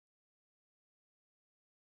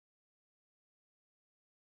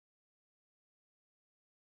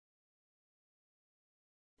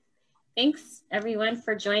Thanks everyone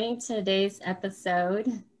for joining today's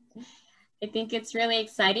episode. I think it's really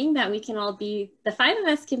exciting that we can all be, the five of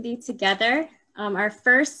us can be together. Our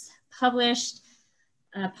first published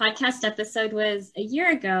podcast episode was a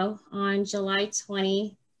year ago on July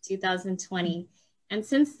 2020. And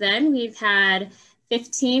since then, we've had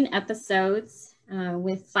 15 episodes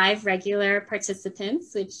with 5 regular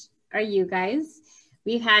participants, which are you guys.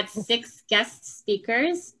 We've had 6 guest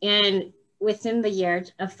speakers and within the year,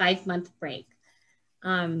 a 5-month break.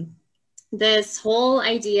 This whole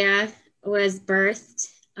idea was birthed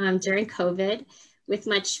during COVID with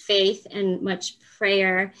much faith and much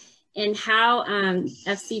prayer in how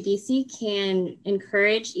FCBC can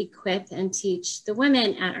encourage, equip, and teach the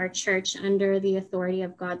women at our church under the authority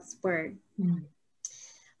of God's word. Mm.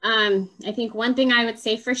 I think one thing I would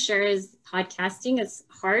say for sure is podcasting is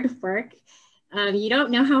hard work. You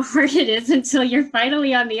don't know how hard it is until you're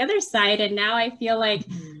finally on the other side. And now I feel like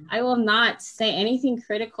I will not say anything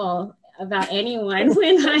critical about anyone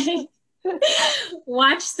when I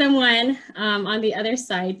watch someone on the other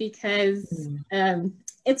side, because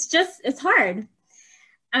it's hard.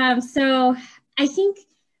 So I think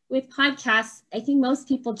with podcasts, I think most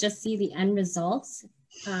people just see the end results.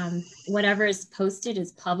 Whatever is posted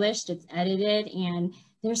is published, it's edited, and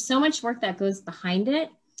there's so much work that goes behind it.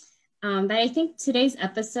 But I think today's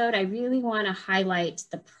episode, I really want to highlight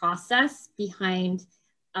the process behind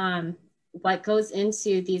what goes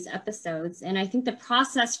into these episodes. And I think the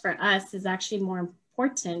process for us is actually more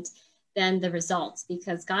important than the results,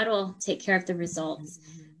 because God will take care of the results.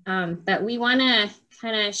 But we want to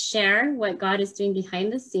kind of share what God is doing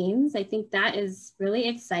behind the scenes. I think that is really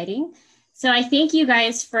exciting. So I thank you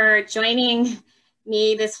guys for joining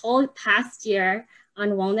me this whole past year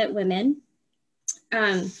on Walnut Women.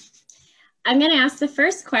 I'm going to ask the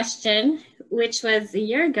first question, which was a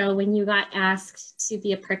year ago when you got asked to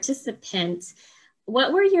be a participant.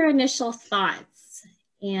 What were your initial thoughts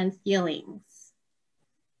and feelings?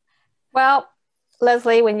 Well,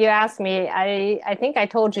 Leslie, when you asked me, I think I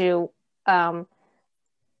told you,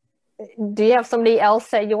 do you have somebody else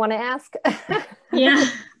that you want to ask? Yeah.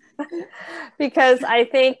 Because I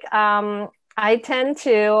think I tend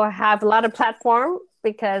to have a lot of platform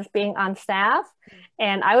because being on staff.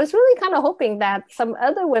 And I was really kind of hoping that some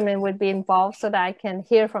other women would be involved so that I can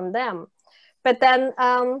hear from them. But then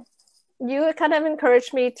you kind of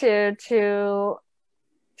encouraged me to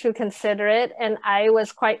consider it. And I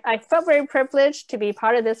felt very privileged to be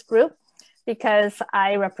part of this group because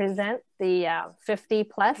I represent the 50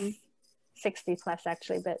 plus, 60 plus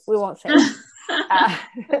actually, but we won't say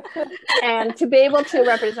and to be able to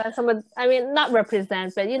represent not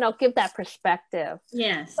represent, but, give that perspective.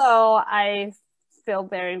 Yes. So I feel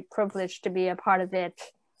very privileged to be a part of it,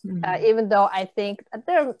 even though I think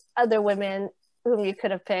there are other women whom you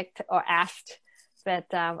could have picked or asked, but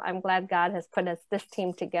I'm glad God has put this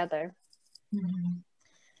team together.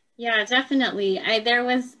 Yeah, definitely. There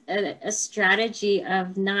was a strategy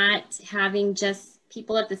of not having just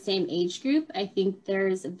people at the same age group. I think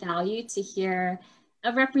there's value to hear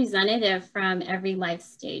a representative from every life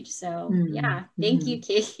stage. So thank you,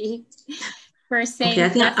 Katie, for saying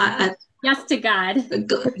yes to God.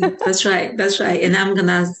 That's right. And I'm going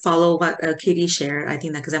to follow what Katie shared. I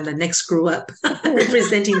think that because I'm the next screw up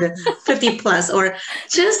representing the 50 plus or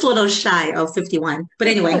just a little shy of 51. But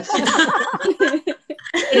anyway,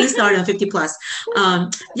 getting started on 50 plus.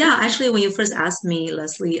 Actually, when you first asked me,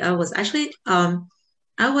 Leslie, I was actually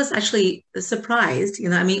surprised.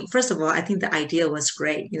 First of all, I think the idea was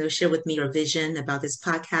great. Share with me your vision about this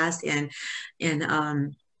podcast, and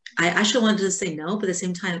I actually wanted to say no, but at the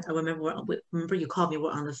same time, I remember you called me.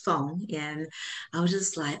 We're on the phone, and I was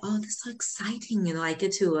just like, "Oh, this is so exciting!" I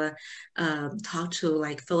get to talk to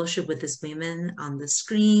fellowship with these women on the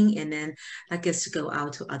screen, and then I get to go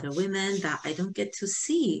out to other women that I don't get to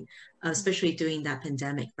see, especially during that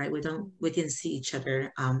pandemic. Right? We didn't see each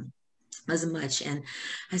other as much, and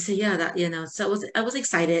I said, "Yeah, So I was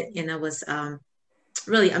excited, and I was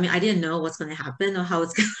really, I didn't know what's going to happen or how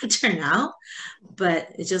it's going to turn out, but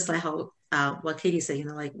it's just like how what Katie said,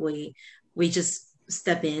 we just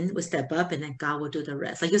we step up, and then God will do the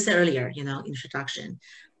rest. Like you said earlier, introduction.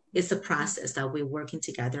 It's a process that we're working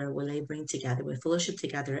together, we're laboring together, we're fellowship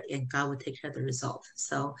together, and God will take care of the result.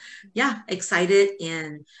 So excited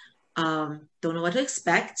and don't know what to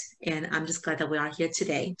expect. And I'm just glad that we are here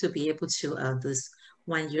today to be able to this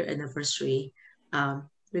 1-year anniversary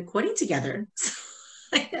recording together.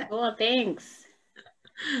 Well, thanks.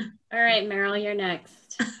 All right, Meryl, you're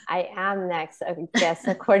next. I am next, I guess,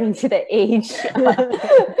 according to the age.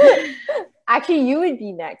 Actually, you would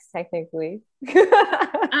be next, technically.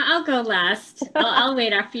 I'll go last. I'll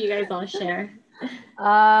wait after you guys all share.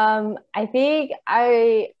 I think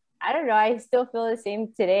I don't know. I still feel the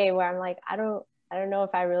same today, where I'm like, I don't know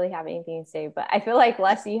if I really have anything to say, but I feel like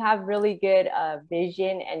Leslie, you have really good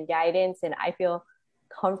vision and guidance, and I feel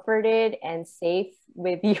comforted and safe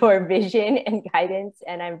with your vision and guidance,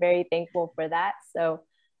 and I'm very thankful for that. So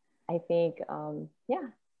I think, yeah,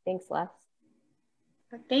 thanks, Les.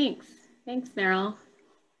 Thanks, Meryl.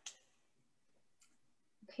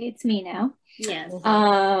 Okay, it's me now. Yes.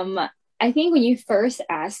 I think when you first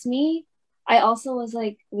asked me, I also was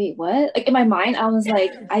like, wait, what? Like in my mind, I was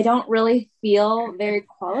like, I don't really feel very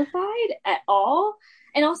qualified at all.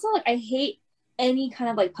 And also like I hate any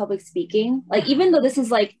kind of like public speaking. Like even though this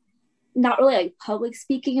is like not really like public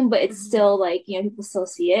speaking, but it's still like, you know, people still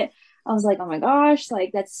see it. I was like, oh my gosh,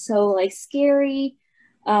 like that's so like scary.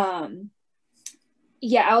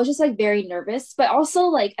 Yeah, I was just like very nervous, but also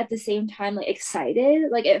like at the same time like excited.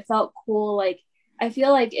 Like it felt cool. Like I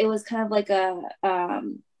feel like it was kind of like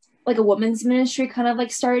a women's ministry kind of like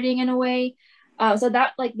starting in a way. So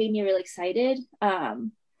that like made me really excited. But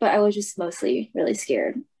I was just mostly really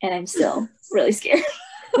scared, and I'm still really scared.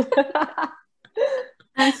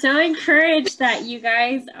 I'm so encouraged that you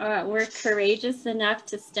guys were courageous enough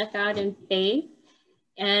to step out in faith.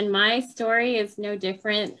 And my story is no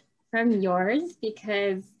different from yours,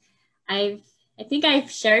 because I think I've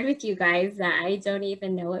shared with you guys that I don't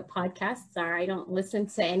even know what podcasts are. I don't listen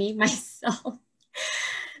to any myself.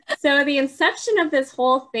 So the inception of this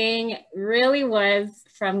whole thing really was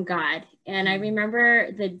from God. And I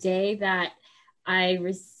remember the day that I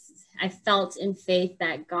felt in faith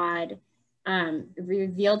that God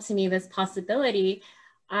revealed to me this possibility.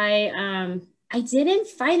 I didn't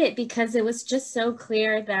fight it, because it was just so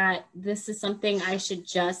clear that this is something I should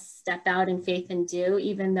just step out in faith and do,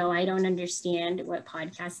 even though I don't understand what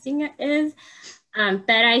podcasting is. But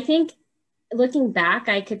I think looking back,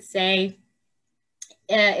 I could say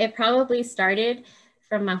it probably started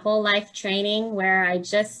from my whole life training, where I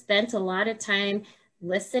just spent a lot of time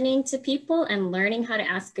listening to people and learning how to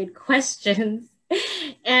ask good questions.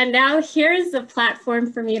 And now here's a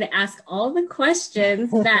platform for me to ask all the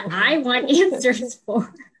questions that I want answers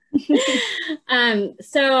for.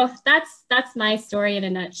 So that's my story in a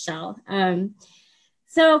nutshell.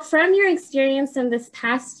 So from your experience in this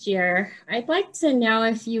past year, I'd like to know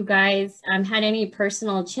if you guys had any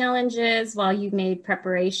personal challenges while you made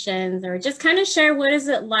preparations, or just kind of share what is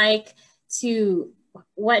it like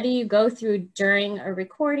what do you go through during a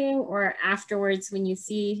recording or afterwards when you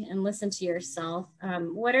see and listen to yourself?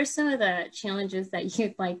 What are some of the challenges that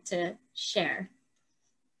you'd like to share?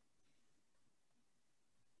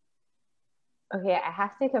 Okay, I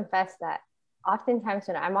have to confess that oftentimes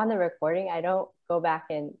when I'm on the recording, I don't go back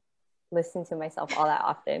and listen to myself all that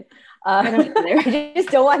often. I just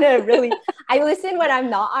don't want to really, I listen when I'm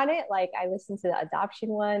not on it. Like I listen to the adoption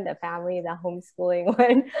one, the family, the homeschooling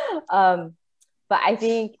one. But I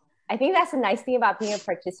think that's the nice thing about being a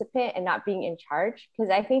participant and not being in charge.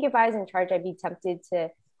 Because I think if I was in charge, I'd be tempted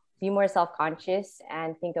to be more self-conscious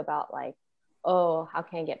and think about like, oh, how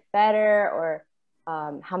can I get better? Or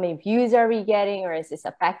how many views are we getting? Or is this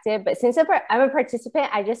effective? But since I'm a participant,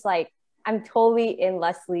 I'm totally in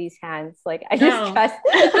Leslie's hands. Like I just trust,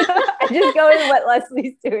 I just go with what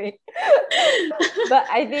Leslie's doing. But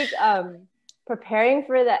I think preparing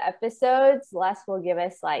for the episodes, Les will give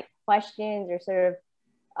us like questions or sort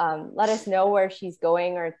of let us know where she's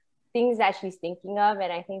going or things that she's thinking of.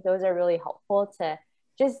 And I think those are really helpful to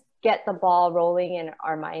just get the ball rolling in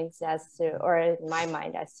our minds or in my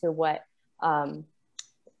mind as to what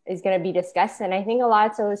is going to be discussed. And I think a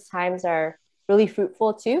lot of those times are really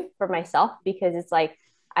fruitful too for myself, because it's like,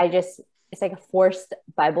 it's like a forced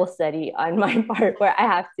Bible study on my part, where I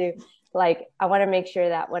have to I want to make sure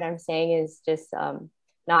that what I'm saying is just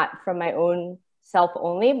not from my own self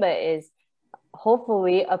only, but is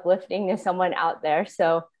hopefully uplifting to someone out there.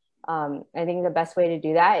 So I think the best way to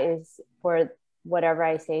do that is for whatever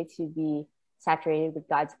I say to be saturated with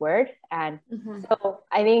God's word. And so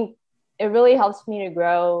I think it really helps me to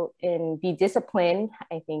grow and be disciplined,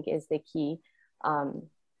 I think is the key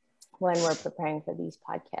when we're preparing for these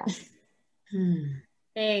podcasts.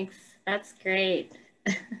 Thanks. That's great.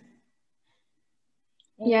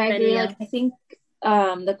 Yeah, I agree. Like, I think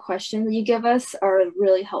the questions that you give us are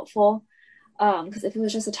really helpful, because if it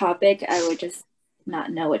was just a topic, I would just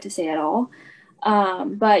not know what to say at all.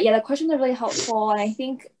 But yeah, the questions are really helpful. And I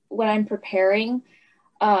think when I'm preparing,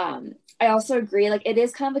 I also agree, like it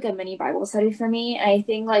is kind of like a mini Bible study for me. And I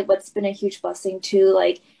think like what's been a huge blessing too,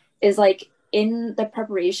 like is like in the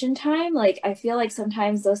preparation time, like I feel like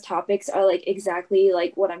sometimes those topics are like exactly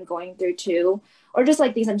like what I'm going through too, or just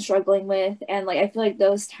like things I'm struggling with. And like I feel like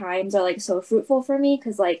those times are like so fruitful for me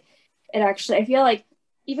because like it actually, I feel like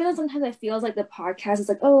even though sometimes it feels like the podcast is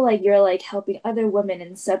like, oh, like you're like helping other women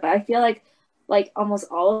and stuff, but I feel like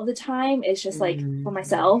almost all of the time it's just like for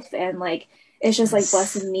myself, and like it's just like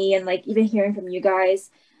blessing me, and like even hearing from you guys.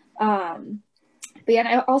 But yeah,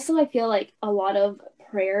 and I feel like a lot of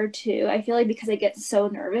prayer too. I feel like because I get so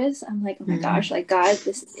nervous, I'm like, oh my gosh, like God,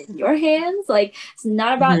 this is in your hands. Like it's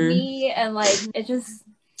not about me, and like it just,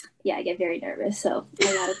 yeah, I get very nervous. So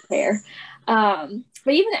a lot of prayer.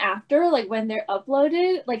 But even after, like when they're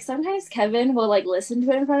uploaded, like sometimes Kevin will like listen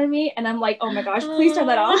to it in front of me, and I'm like, oh my gosh, please turn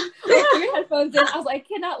that off. Like put your headphones in. I was like,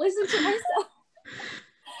 I cannot listen to myself.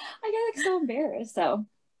 I get like so embarrassed. So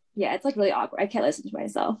yeah, it's like really awkward. I can't listen to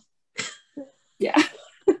myself. Yeah.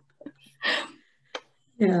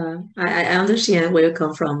 Yeah, I understand where you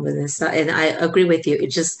come from with this, and I agree with you.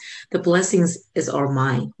 It's just the blessings is our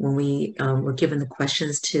mind when we were given the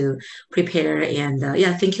questions to prepare. And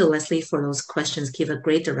yeah, thank you, Leslie, for those questions. Give a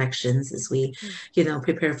great directions as we,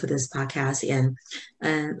 prepare for this podcast.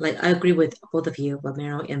 And like I agree with both of you, what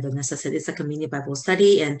Meryl and Vanessa said. It's like a mini Bible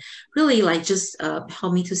study, and really like just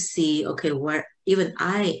help me to see, okay, where even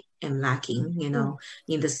I am lacking,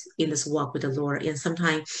 in this walk with the Lord. And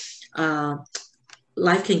sometimes.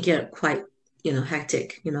 Life can get quite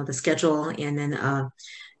hectic, the schedule, and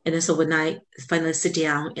then so when I finally sit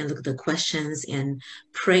down and look at the questions and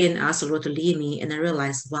pray and ask the Lord to lead me, and I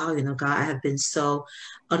realize, wow, God, I have been so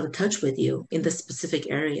out of touch with you in this specific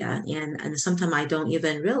area, and sometimes I don't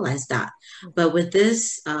even realize that. But with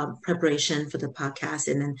this preparation for the podcast,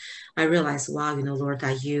 and then I realized, wow, Lord,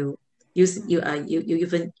 that you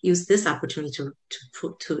even use this opportunity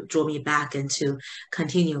to draw me back and to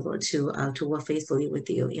continue, Lord, to work faithfully with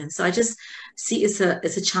you. And so I just see it's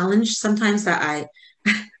a challenge sometimes that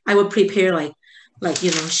I would prepare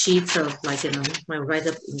sheets of my write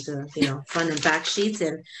up in the front and back sheets,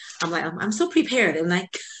 and I'm like I'm so prepared, and I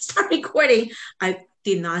start recording. I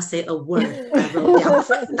did not say a word I wrote down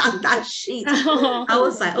on that sheet. I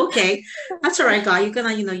was like, okay, that's all right, God. You're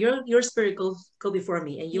gonna, your spirit go before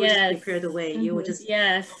me, and you will just prepare the way. You will just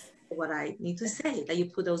what I need to say. That you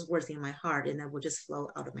put those words in my heart, and that will just flow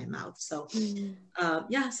out of my mouth. So,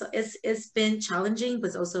 so it's been challenging, but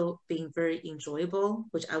it's also being very enjoyable,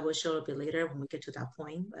 which I will show a bit later when we get to that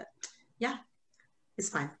point. But yeah, it's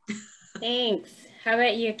fine. Thanks. How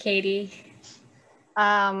about you, Katie?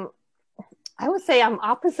 I would say I'm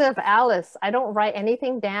opposite of Alice. I don't write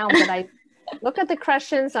anything down, but I look at the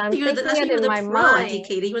questions. I'm thinking it in my mind.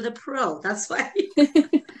 Katie, you're the pro. That's why.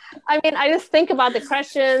 I mean, I just think about the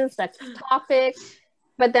questions, the topic,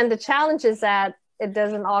 but then the challenge is that it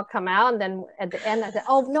doesn't all come out. And then at the end, I say,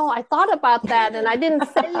 oh no, I thought about that and I didn't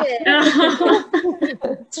say it.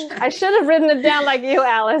 I should have written it down like you,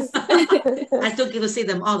 Alice. I still get to see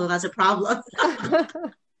them all, though. That's a problem.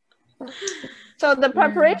 So the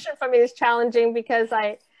preparation for me is challenging because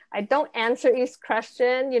I don't answer each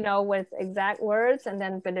question, with exact words,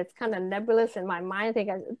 but it's kind of nebulous in my mind. I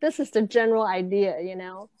think this is the general idea, and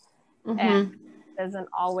it doesn't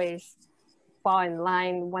always fall in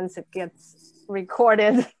line once it gets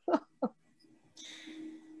recorded.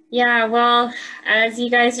 Yeah, well, as you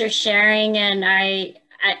guys are sharing, and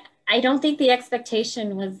I don't think the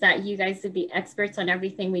expectation was that you guys would be experts on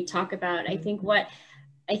everything we talk about. I think what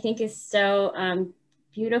I think is so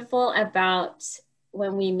beautiful about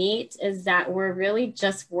when we meet is that we're really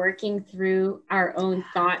just working through our own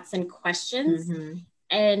thoughts and questions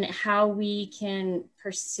and how we can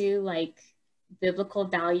pursue biblical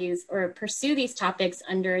values or pursue these topics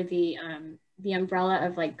under the umbrella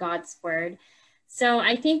of God's word. So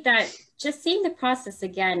I think that just seeing the process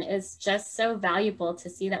again is just so valuable to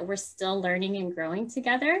see that we're still learning and growing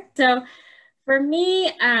together. So for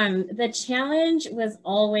me, the challenge was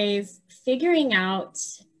always figuring out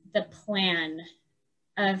the plan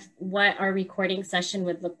of what our recording session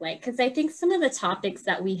would look like. Because I think some of the topics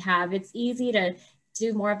that we have, it's easy to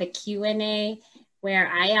do more of a Q&A where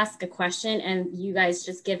I ask a question and you guys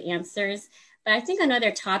just give answers. But I think on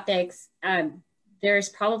other topics, there's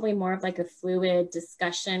probably more of a fluid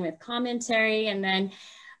discussion with commentary. And then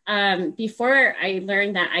before I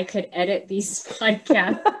learned that I could edit these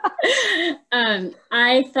podcasts,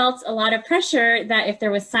 I felt a lot of pressure that if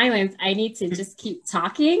there was silence, I need to just keep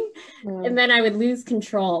talking and then I would lose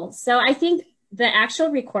control. So I think the actual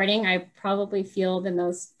recording, I probably feel the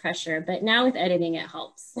most pressure, but now with editing, it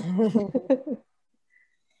helps.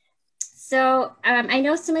 So I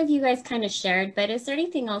know some of you guys kind of shared, but is there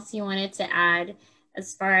anything else you wanted to add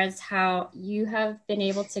as far as how you have been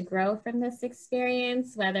able to grow from this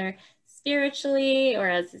experience, whether spiritually or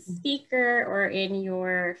as a speaker or in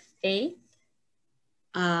your faith?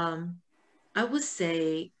 I would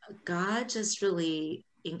say God just really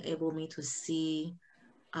enabled me to see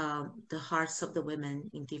the hearts of the women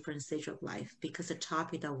in different stages of life, because the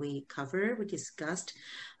topic that we discussed,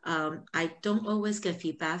 I don't always get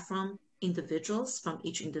feedback from individuals from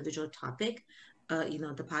each individual topic,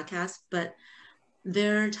 the podcast, but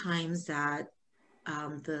there are times that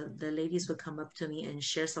the ladies would come up to me and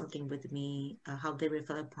share something with me, how they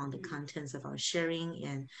reflect upon the contents of our sharing.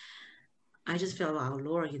 And I just feel, wow,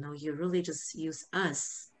 Lord, you really just use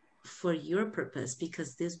us for your purpose,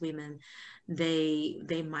 because these women,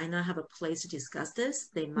 they might not have a place to discuss this.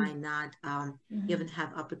 They might not even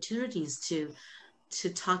have opportunities to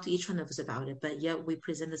talk to each one of us about it, but yet we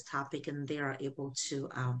present this topic and they are able to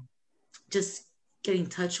just get in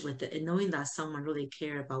touch with it, and knowing that someone really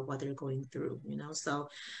care about what they're going through, so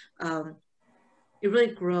it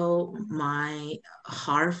really grow my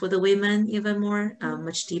heart for the women even more,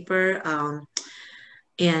 much deeper.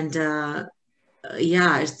 And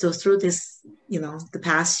yeah, so through this, the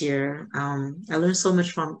past year, I learned so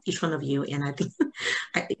much from each one of you. And I think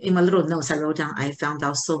in my little notes I wrote down, I found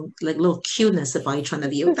out so like little cuteness about each one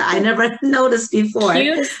of you that I never noticed before.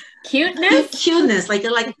 Cuteness, like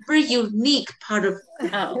very unique part of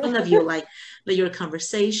one of you, like your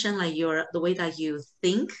conversation, like the way that you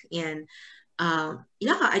think. And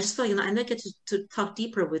yeah, I just felt, and I get to talk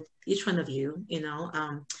deeper with each one of you,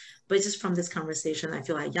 but just from this conversation, I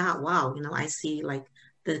feel like, yeah, wow, I see like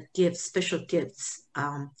the gifts, special gifts,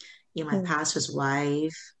 in my pastor's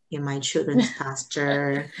wife, in my children's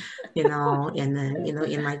pastor, and then,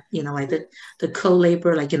 in my, like the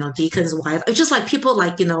co-laborer, like, deacon's wife. It's just like people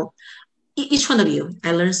like, each one of you,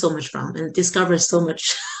 I learned so much from and discovered so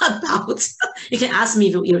much about. You can ask me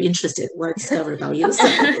if you're interested what I discovered about you. So.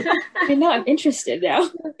 I know, I'm interested now.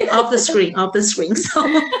 Off the screen.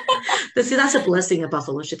 So that's a blessing about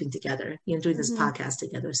fellowshipping together, doing this podcast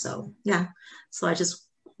together. So yeah. So I just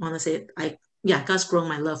want to say, God's grown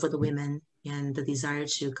my love for the women and the desire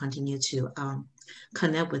to continue to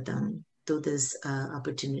connect with them through these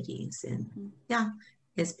opportunities. And yeah,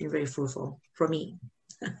 it's been very fruitful for me.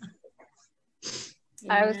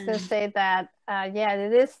 I was going to say that,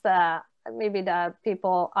 it is maybe the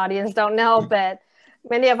audience don't know, but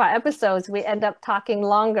many of our episodes, we end up talking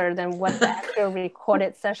longer than what the actual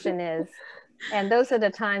recorded session is. And those are the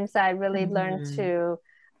times I really learned to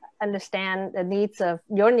understand the needs of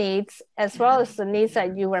your needs, as well as the needs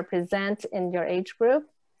that you represent in your age group.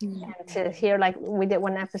 And to hear, like, we did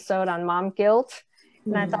one episode on mom guilt.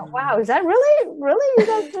 And I thought, wow, is that really you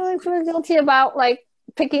guys really feel guilty about, like,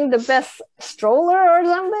 picking the best stroller or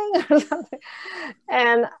something?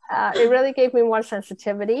 And it really gave me more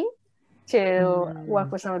sensitivity to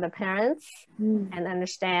work with some of the parents and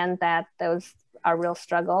understand that those are real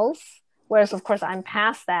struggles. Whereas, of course, I'm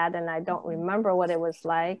past that and I don't remember what it was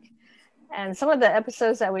like. And some of the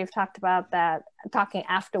episodes that we've talked about, that talking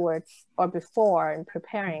afterwards or before and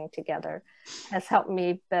preparing together, has helped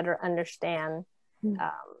me better understand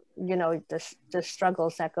the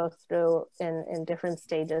struggles that go through in different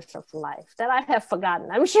stages of life that I have forgotten.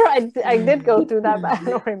 I'm sure I did go through that, but I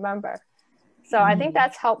don't remember. So I think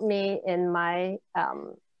that's helped me in my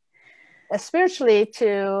spiritually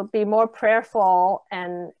to be more prayerful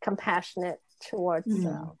and compassionate towards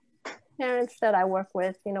parents that I work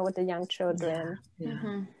with, with the young children.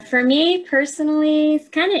 For me personally, it's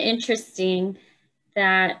kind of interesting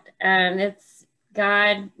that it's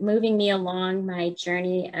God moving me along my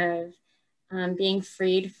journey of being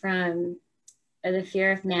freed from the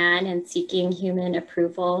fear of man and seeking human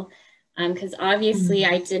approval. Because obviously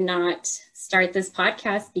I did not start this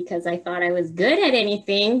podcast because I thought I was good at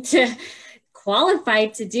anything to qualify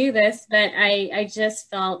to do this, but I just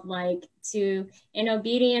felt like in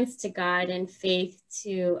obedience to God and faith,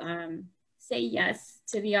 to say yes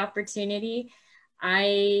to the opportunity.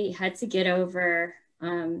 I had to get over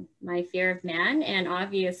my fear of man and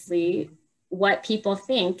obviously what people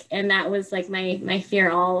think. And that was like my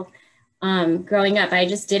fear all growing up. I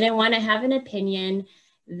just didn't want to have an opinion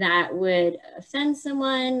that would offend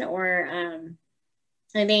someone or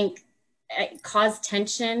I think cause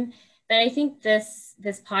tension. But I think this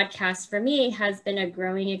podcast for me has been a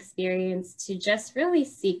growing experience to just really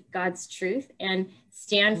seek God's truth and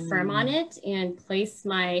stand firm on it and place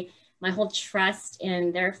my whole trust.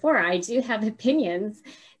 And therefore I do have opinions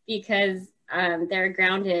because they're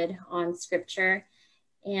grounded on scripture.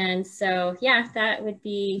 And so, yeah, that would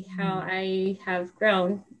be how I have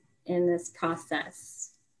grown in this process.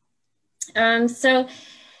 So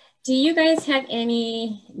Do you guys have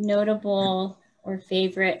any notable or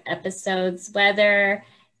favorite episodes, whether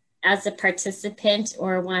as a participant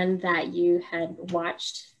or one that you had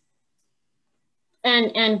watched?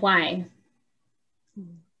 And why?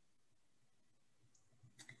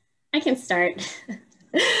 I can start.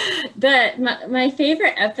 My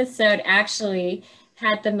favorite episode actually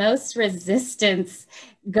had the most resistance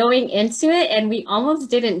going into it, and we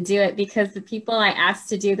almost didn't do it because the people I asked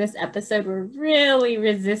to do this episode were really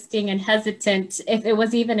resisting and hesitant if it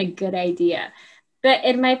was even a good idea. But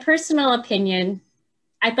in my personal opinion,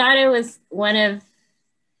 I thought it was one of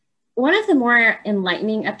the more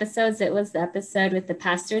enlightening episodes. It was the episode with the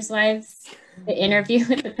pastors' wives, the interview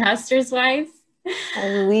with the pastors' wives. My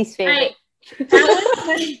least favorite.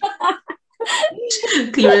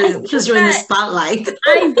 Because you're in the spotlight.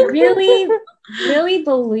 I really, really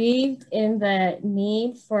believed in the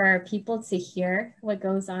need for people to hear what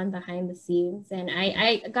goes on behind the scenes. And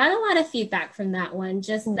I got a lot of feedback from that one,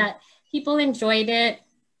 just that people enjoyed it.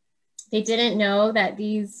 They didn't know that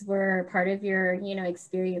these were part of your,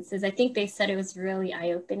 experiences. I think they said it was really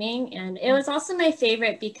eye-opening. And it was also my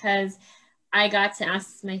favorite because I got to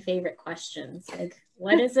ask my favorite questions. Like,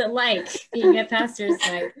 what is it like being a pastor's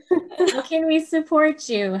wife? How can we support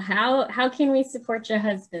you? How can we support your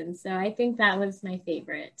husband? So I think that was my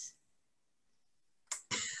favorite.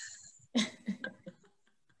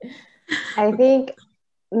 I think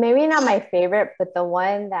maybe not my favorite, but the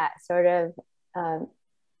one that sort of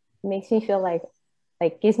makes me feel like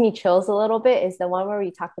gives me chills a little bit is the one where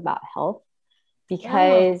we talked about health,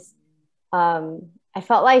 because I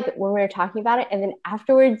felt like when we were talking about it, and then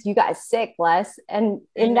afterwards you got sick, Les, and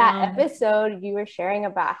in that episode you were sharing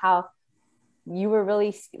about how you were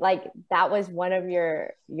really that was one of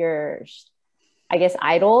your I guess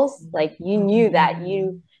idols. Like you knew that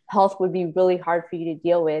health would be really hard for you to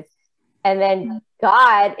deal with, and then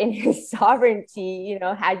God in his sovereignty,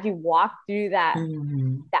 had you walk through that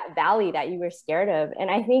valley that you were scared of. And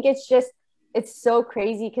I think it's so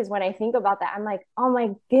crazy, because when I think about that, I'm like, oh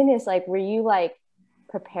my goodness, were you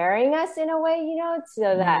preparing us in a way,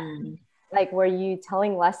 so that were you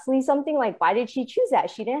telling Leslie something why did she choose that?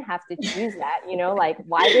 She didn't have to choose that,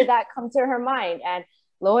 why did that come to her mind? And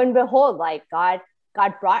lo and behold, God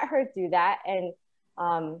brought her through that. And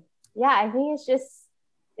I think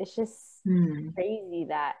it's just crazy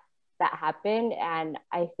that happened. And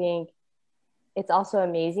I think it's also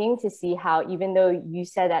amazing to see how, even though you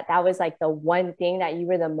said that was the one thing that you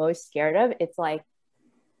were the most scared of, it's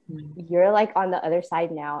you're on the other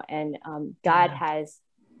side now, and God has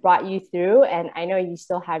brought you through. And I know you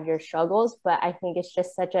still have your struggles, but I think it's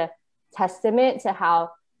just such a testament to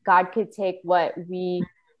how God could take what we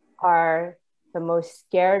are the most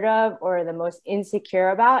scared of or the most insecure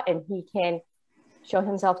about, and he can show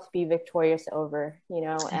himself to be victorious over,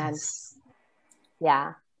 and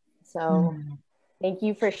so thank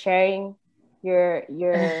you for sharing your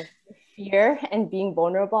fear and being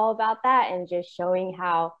vulnerable about that, and just showing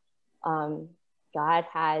how God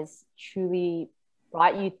has truly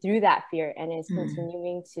brought you through that fear and is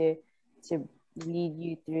continuing to lead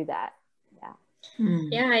you through that.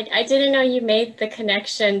 Yeah, I didn't know you made the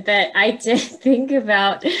connection, but I did think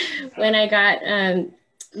about when I got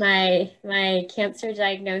my cancer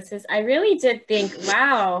diagnosis. I really did think,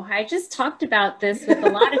 wow, I just talked about this with a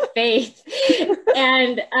lot of faith.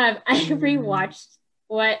 And I rewatched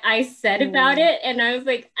what I said about it, and I was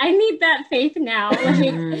like, I need that faith now.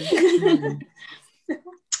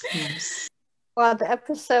 Well, the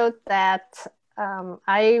episode that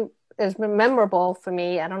is memorable for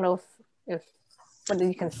me, I don't know if what do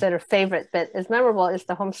you consider favorite, but is memorable, is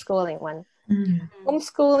the homeschooling one.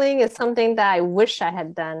 Homeschooling is something that I wish I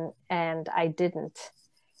had done, and I didn't.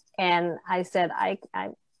 And I said, I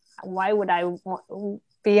why would I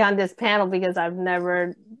be on this panel, because I've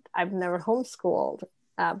never homeschooled,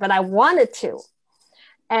 but I wanted to.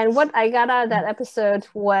 And what I got out of that episode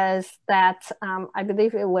was that I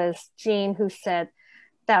believe it was Jean who said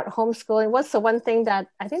that homeschooling, what's the one thing that,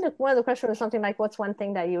 I think that one of the questions was something like, what's one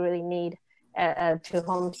thing that you really need to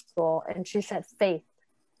homeschool? And she said faith.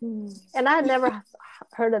 And I had never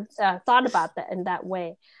thought about that in that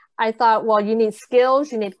way. I thought, well, you need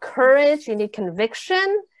skills, you need courage, you need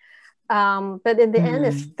conviction. But in the end,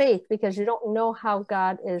 it's faith, because you don't know how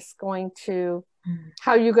God is going to,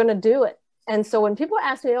 how you're going to do it. And so when people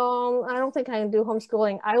ask me, oh, I don't think I can do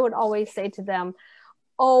homeschooling, I would always say to them,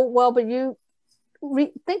 oh, well, but you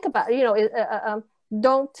think about,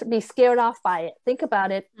 don't be scared off by it. Think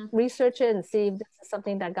about it, research it, and see if this is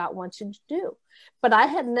something that God wants you to do. But I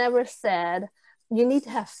had never said, you need to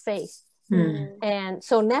have faith. And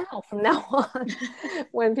so now, from now on,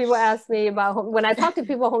 when people ask me about, when I talk to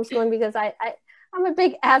people homeschooling, because I'm a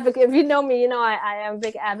big advocate. If you know me, you know I am a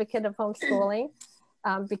big advocate of homeschooling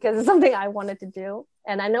because it's something I wanted to do.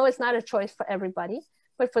 And I know it's not a choice for everybody,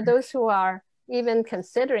 but for those who are even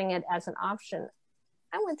considering it as an option,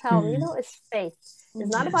 I would tell them, it's faith. It's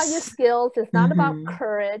not about your skills. It's not about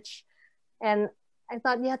courage. And I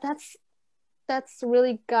thought, that's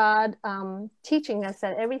really God teaching us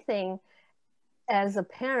that everything as a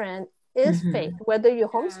parent is faith. Whether you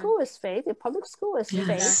homeschool is faith, your public school is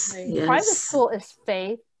faith, private school is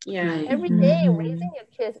faith. Yeah. Every day raising your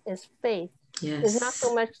kids is faith. It's not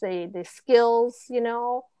so much the skills,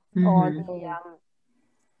 or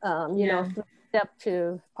the step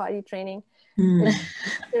to potty training.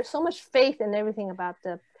 There's so much faith in everything about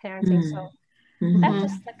the parenting. So that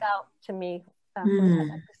just stuck out to me from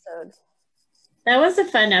that episode. That was a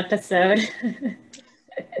fun episode.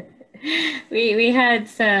 we had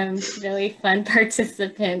some really fun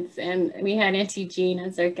participants, and we had Auntie Jean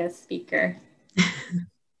as our guest speaker.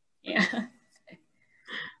 Yeah.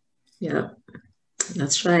 Yeah,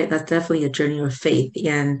 that's right. That's definitely a journey of faith.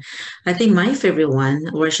 And I think my favorite one,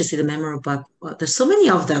 or I should say the memorable, there's so many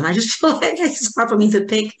of them. I just feel like it's hard for me to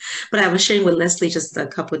pick, but I was sharing with Leslie just a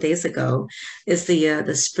couple of days ago, is the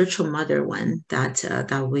spiritual mother one that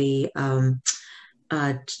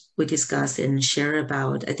we discuss and share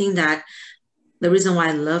about. I think that the reason why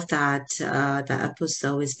I love that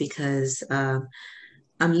episode is because I'm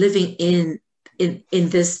living in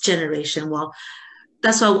this generation. Well,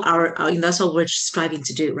 that's what that's what we're striving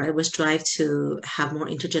to do, right? We strive to have more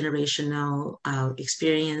intergenerational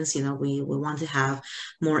experience. We want to have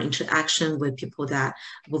more interaction with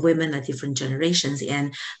with women at different generations.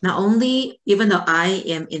 And not only, even though I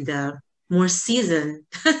am in the more seasoned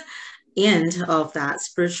end of that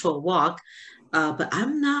spiritual walk, but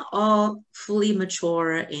I'm not all fully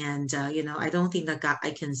mature, and I don't think that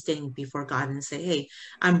I can stand before God and say, "Hey,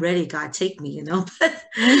 I'm ready, God, take me,"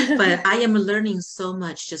 But I am learning so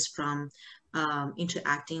much just from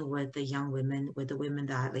interacting with the young women, with the women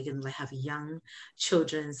that have young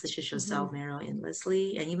children, such as yourself, Meryl and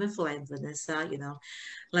Leslie, and even for Vanessa,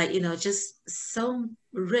 just so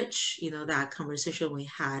rich, that conversation we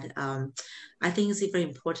had. I think it's very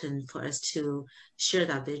important for us to share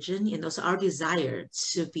that vision and also our desire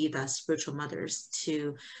to be the spiritual mothers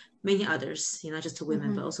to many others, not just to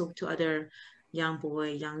women, but also to other young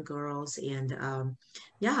girls. And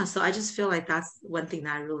so I just feel like that's one thing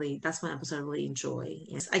that that's one episode I really enjoy.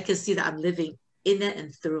 And I can see that I'm living in it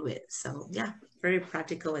and through it. So yeah, very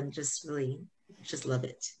practical and just really just love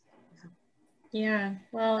it. Yeah,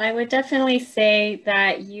 well, I would definitely say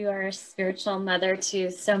that you are a spiritual mother to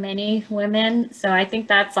so many women. So I think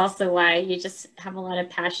that's also why you just have a lot of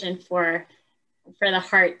passion for the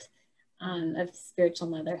heart of spiritual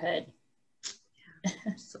motherhood.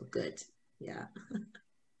 Yeah, so good. Yeah.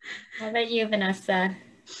 How about you, Vanessa?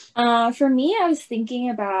 For me, I was thinking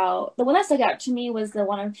about the one that stuck out to me was the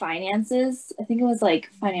one on finances. I think it was like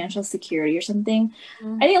financial security or something.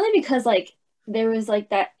 I think only because there was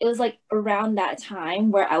that, it was around that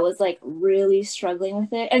time where I was really struggling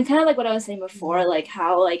with it, and kind of like what I was saying before,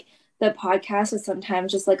 how the podcast would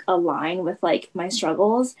sometimes just align with my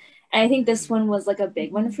struggles. And I think this one was a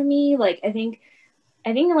big one for me. I think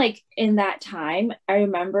in that time, I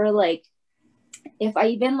remember if I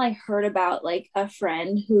even heard about a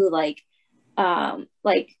friend who got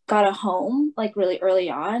a home really early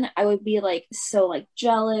on, I would be so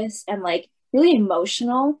jealous and really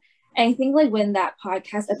emotional. And I think when that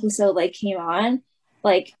podcast episode came on,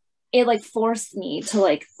 it forced me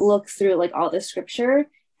to look through all the scripture,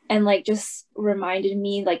 and just reminded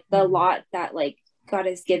me the lot that God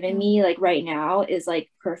has given me right now is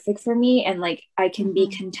perfect for me, and I can be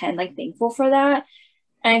content, thankful for that.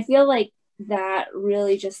 And I feel that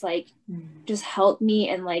really just just helped me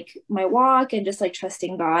in my walk and just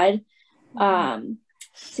trusting God.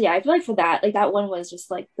 So yeah, I feel for that that one was just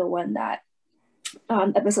the one that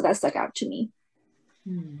episode that stuck out to me.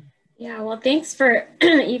 Yeah, well, thanks for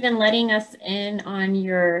even letting us in on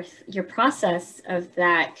your process of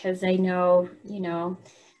that, because I know,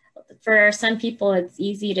 for some people it's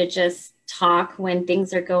easy to just talk when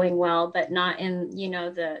things are going well, but not in,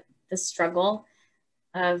 the struggle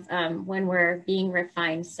of when we're being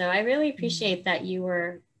refined. So I really appreciate that you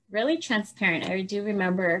were really transparent. I do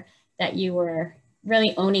remember that you were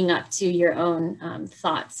really owning up to your own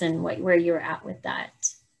thoughts and where you were at with that.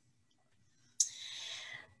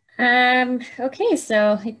 Okay,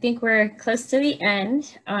 so I think we're close to the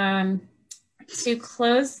end. To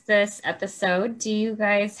close this episode, do you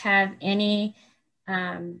guys have any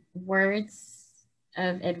words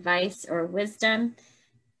of advice or wisdom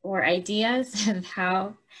or ideas of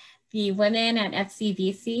how the women at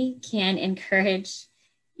FCBC can encourage,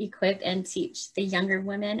 equip, and teach the younger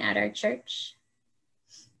women at our church?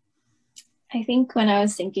 I think when I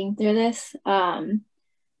was thinking through this,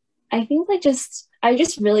 I think I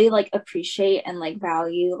just really like appreciate and like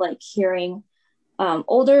value like hearing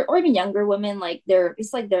older or even younger women, like their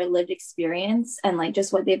lived experience and like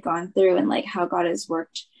just what they've gone through and like how God has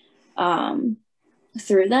worked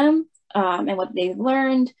through them and what they've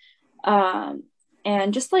learned,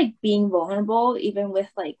 and just like being vulnerable even with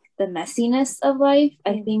like the messiness of life.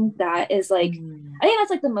 I think that is like I think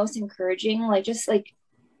that's like the most encouraging, like just like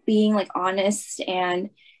being like honest and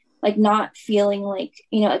like not feeling like,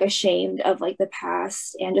 you know, like ashamed of like the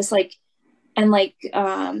past and just like and like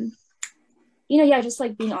you know, yeah, just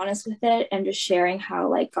like being honest with it and just sharing how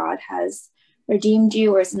like God has redeemed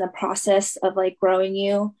you or is in the process of like growing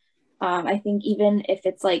you. I think even if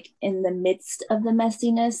it's like in the midst of the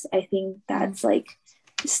messiness, I think that's like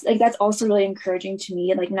that's also really encouraging to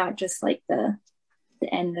me, like not just like the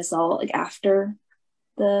end result, like after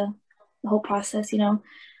the whole process, you know.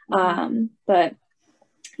 But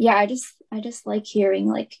yeah, I just like hearing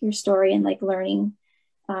like your story and like learning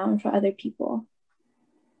from other people.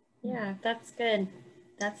 Yeah, that's good.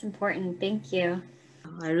 That's important. Thank you.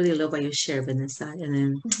 I really love what you share, Vanessa. And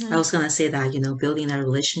then I was gonna say that, you know, building that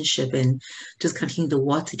relationship and just continue to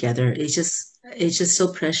walk together, it's just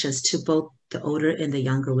so precious to both the older and the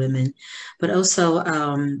younger women. But also,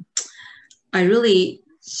 I really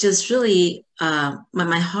just really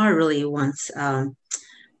my heart really wants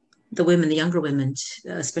the women, the younger women,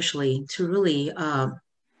 especially, to really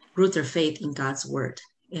root their faith in God's word,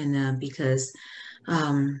 and because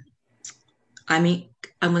um, I mean,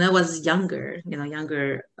 when I was younger, you know,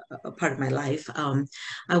 younger part of my life,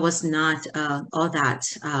 I was not all that,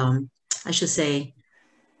 I should say,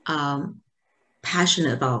 um,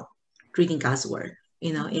 passionate about reading God's word.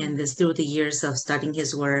 You know, and this through the years of studying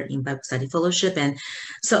His word in Bible study fellowship, and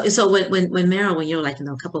so when Meryl, when you're like, you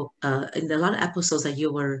know, a couple in a lot of episodes that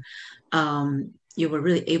you were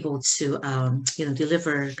really able to you know,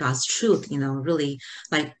 deliver God's truth, you know, really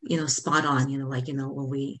like, you know, spot on, you know, like, you know, when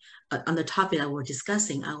we on the topic that we're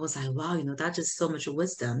discussing, I was like, wow, you know, that's just so much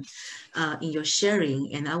wisdom in your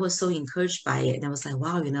sharing, and I was so encouraged by it, and I was like,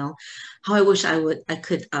 wow, you know, how I wish I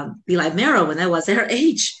could be like Meryl when I was at her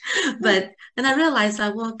age, but and I realized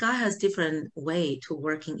that, well, God has different way to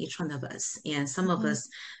work in each one of us, and some of us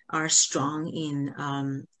are strong in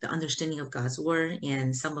the understanding of God's word,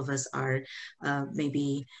 and some of us are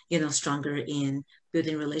maybe, you know, stronger in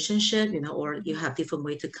building relationship, you know, or you have different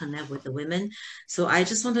way to connect with the women. So I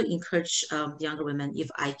just want to encourage younger women, if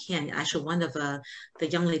I can. Actually, one of the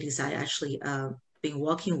young ladies I actually been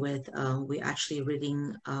walking with, we actually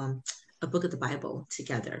reading a book of the Bible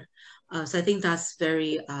together. So I think that's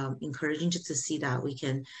very encouraging just to see that we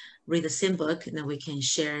can read the same book, and then we can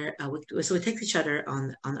share. So we take each other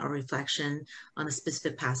on our reflection on a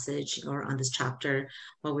specific passage or on this chapter,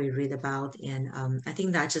 what we read about. And I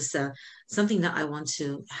think that's just something that I want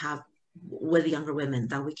to have with younger women,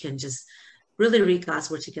 that we can just really read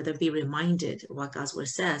God's word together, be reminded what God's word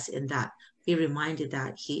says, and that be reminded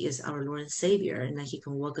that He is our Lord and Savior, and that He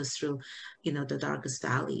can walk us through, you know, the darkest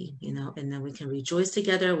valley, you know, and then we can rejoice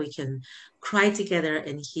together, we can cry together,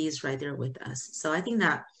 and He's right there with us. So I think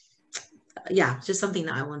that, yeah, just something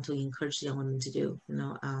that I want to encourage the young women to do. You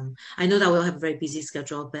know, I know that we'll have a very busy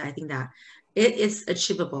schedule, but I think that it is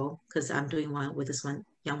achievable, because I'm doing one with this one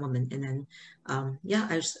young woman, and then yeah,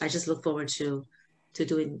 I just look forward to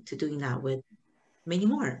doing that with many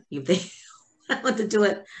more if they want to do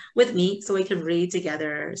it with me, so we can read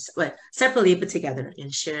together, but separately but together,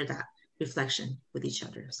 and share that reflection with each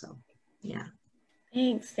other. So yeah.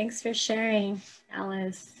 Thanks for sharing,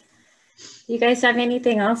 Alice. You guys have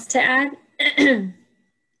anything else to add?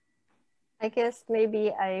 I guess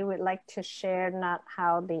maybe I would like to share not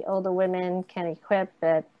how the older women can equip,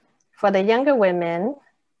 but for the younger women,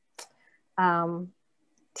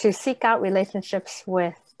 to seek out relationships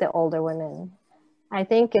with the older women. I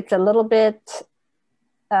think it's a little bit,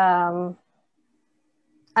 I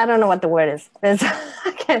don't know what the word is.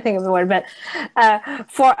 I can't think of the word, but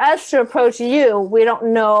for us to approach you, we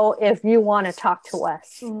don't know if you want to talk to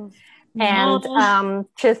us. And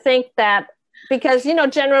to think that, because, you know,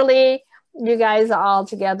 generally you guys are all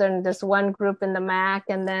together in this one group in the MAC,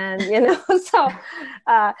 and then, you know, so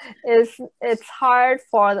it's hard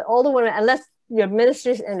for the older women, unless your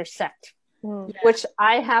ministries intersect, which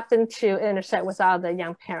I happen to intersect with all the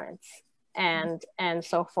young parents and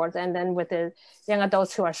so forth, and then with the young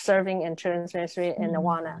adults who are serving in children's ministry in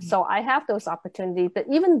Awana. So I have those opportunities, but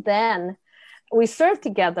even then, we serve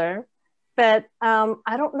together, but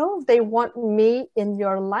I don't know if they want me in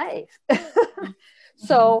your life.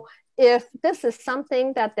 So if this is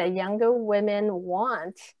something that the younger women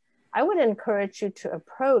want, I would encourage you to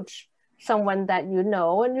approach someone that you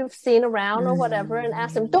know and you've seen around or whatever, and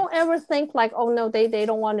ask them. Don't ever think like, oh no, they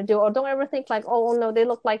don't want to do, or don't ever think like, oh no, they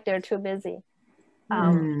look like they're too busy.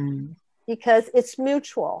 Because it's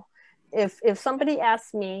mutual. If somebody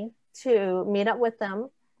asks me to meet up with them,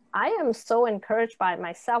 I am so encouraged by it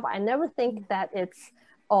myself. I never think that it's,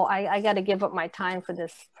 oh, I got to give up my time for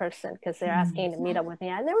this person because they're asking to meet up with me.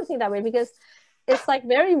 I never think that way, because it's like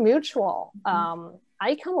very mutual.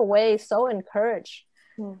 I come away so encouraged,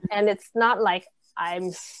 and it's not like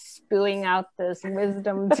I'm spewing out this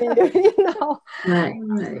wisdom to you, you know. Right.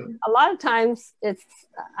 A lot of times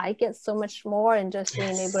I get so much more in just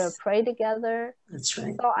being able to pray together. That's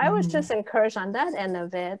right. So I was just encouraged on that end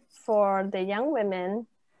of it for the young women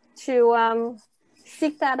to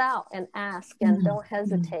seek that out and ask, and don't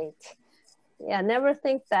hesitate. Yeah, never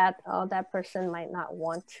think that, oh, that person might not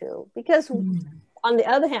want to, because on the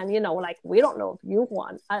other hand, you know, like, we don't know if you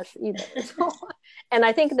want us either. So, and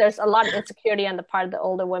I think there's a lot of insecurity on the part of the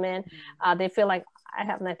older women. They feel like, I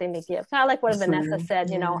have nothing to give. Kind of like what Vanessa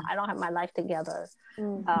said, you know, I don't have my life together.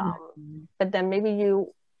 But then maybe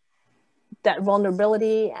that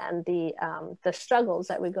vulnerability and the struggles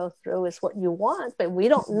that we go through is what you want, but we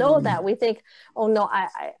don't know that. We think, oh no,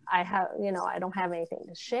 I have, you know, I don't have anything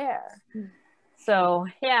to share. So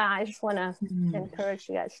yeah, I just want to encourage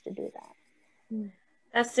you guys to do that.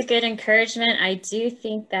 That's a good encouragement. I do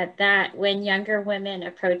think that when younger women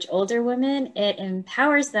approach older women, it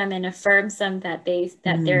empowers them and affirms them that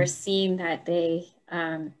they're seen, that they,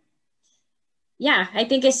 I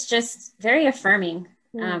think it's just very affirming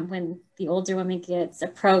when the older woman gets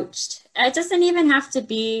approached. It doesn't even have to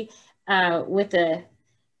be with a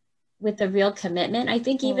real commitment. I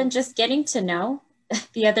think even just getting to know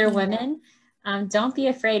the other women. Don't be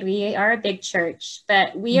afraid. We are a big church,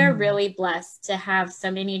 but we are really blessed to have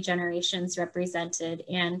so many generations represented.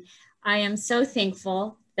 And I am so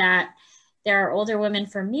thankful that there are older women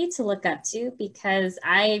for me to look up to, because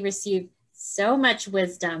I receive so much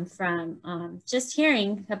wisdom from just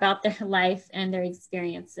hearing about their life and their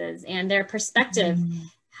experiences, and their perspective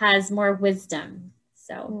has more wisdom.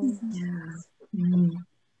 So,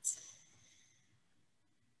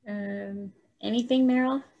 anything,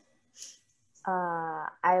 Meryl?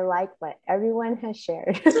 I like what everyone has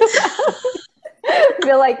shared. I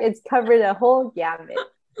feel like it's covered a whole gamut.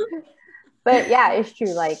 But yeah, it's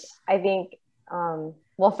true. Like, I think, well,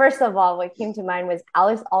 first of all, what came to mind was,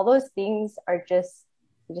 Alice, all those things are just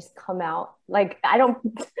come out. Like,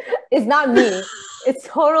 it's not me. It's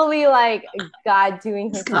totally like God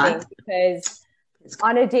doing his thing, because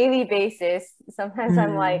on a daily basis, sometimes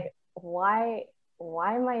I'm like, why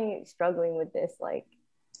am I struggling with this? Like,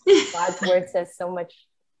 God's word says so much.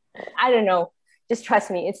 I don't know. Just trust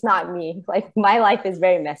me. It's not me. Like, my life is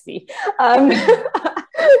very messy. So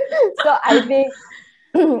I think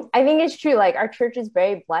it's true. Like, our church is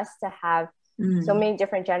very blessed to have so many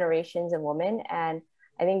different generations of women. And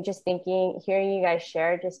I think just hearing you guys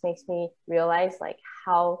share just makes me realize like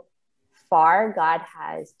how far God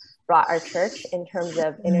has brought our church in terms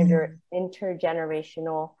of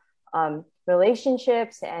intergenerational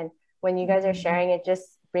relationships. And when you guys are sharing, it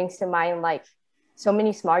just brings to mind like so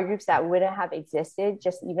many small groups that wouldn't have existed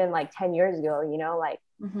just even like 10 years ago, you know, like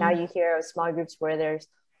now you hear of small groups where there's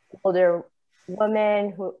older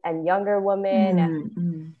women and younger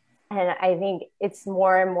women. And I think it's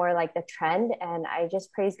more and more like the trend. And I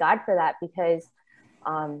just praise God for that, because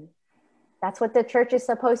that's what the church is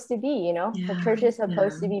supposed to be, you know. The church is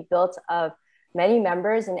supposed to be built of many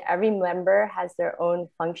members, and every member has their own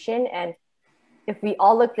function. And if we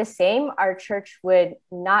all look the same, our church would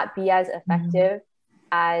not be as effective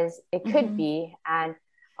as it could be. And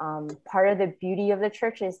part of the beauty of the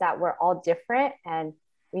church is that we're all different, and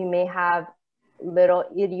we may have little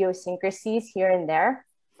idiosyncrasies here and there,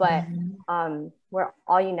 but we're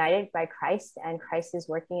all united by Christ, and Christ is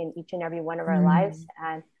working in each and every one of our lives.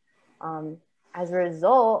 And as a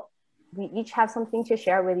result, we each have something to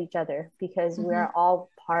share with each other, because we're all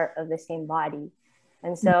part of the same body.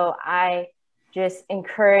 And so I just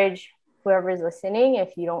encourage whoever's listening,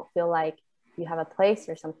 if you don't feel like you have a place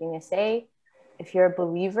or something to say, if you're a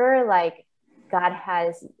believer, like, God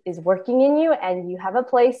is working in you, and you have a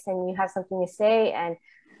place and you have something to say, and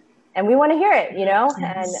we want to hear it, you know.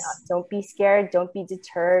 And don't be scared, don't be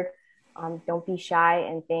deterred, don't be shy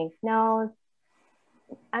and think, no,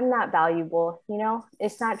 I'm not valuable, you know.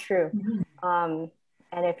 It's not true.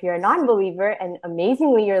 And if you're a non-believer and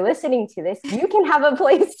amazingly you're listening to this, you can have a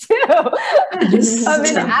place too. Come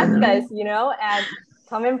and ask us, you know, and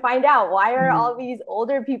come and find out, why are all these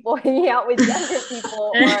older people hanging out with younger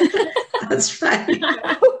people? Or, that's right. You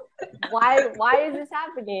know, why is this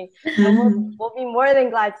happening? And we'll be more than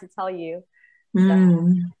glad to tell you. So,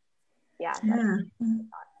 yeah.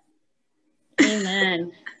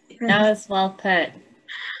 Amen. That was well put.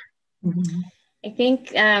 I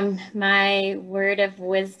think my word of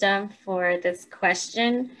wisdom for this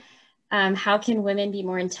question, how can women be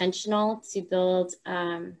more intentional to build,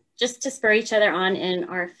 just to spur each other on in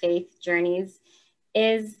our faith journeys,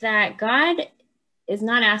 is that God is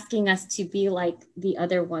not asking us to be like the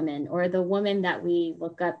other woman or the woman that we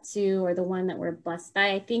look up to or the one that we're blessed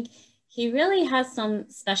by. I think he really has some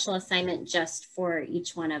special assignment just for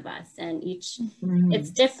each one of us, and it's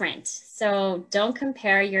different. So don't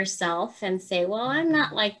compare yourself and say, well, I'm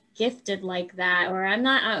not like gifted like that, or I'm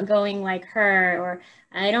not outgoing like her, or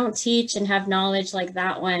I don't teach and have knowledge like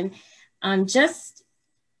that one. Just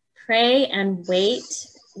pray and wait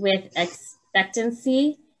with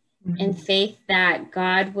expectancy and faith that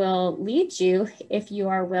God will lead you if you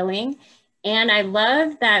are willing. And I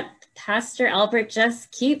love that Pastor Albert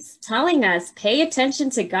just keeps telling us, pay attention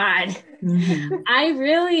to God. I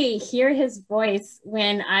really hear his voice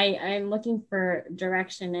when I'm looking for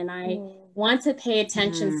direction, and I want to pay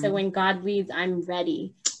attention. So when God leads, I'm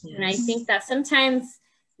ready. Yes. And I think that sometimes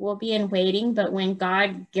we'll be in waiting, but when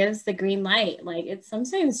God gives the green light, like it's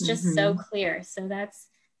sometimes just so clear. So that's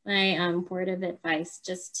my word of advice,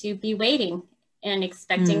 just to be waiting and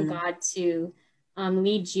expecting God to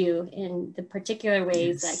lead you in the particular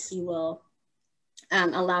ways that he will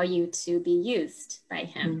allow you to be used by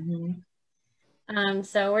him.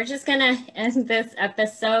 So we're just gonna end this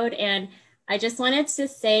episode, and I just wanted to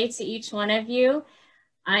say to each one of you,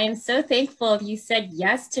 I am so thankful you said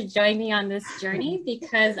yes to join me on this journey,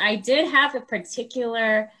 because I did have a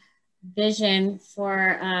particular vision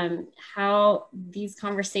for how these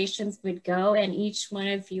conversations would go, and each one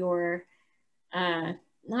of your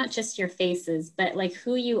not just your faces, but like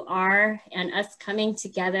who you are, and us coming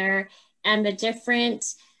together, and the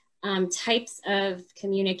different types of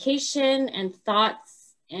communication and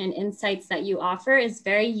thoughts and insights that you offer is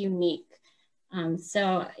very unique.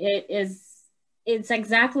 So it's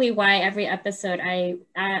exactly why every episode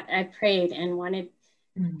I prayed and wanted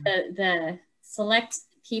the select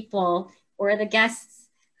people or the guests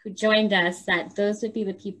who joined us, that those would be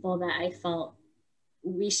the people that I felt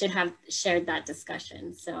we should have shared that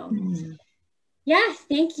discussion. So yeah,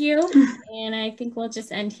 thank you. And I think we'll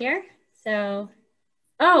just end here. So,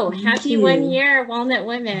 happy 1 year, Walnut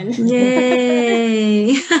Women.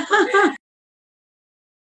 Yay.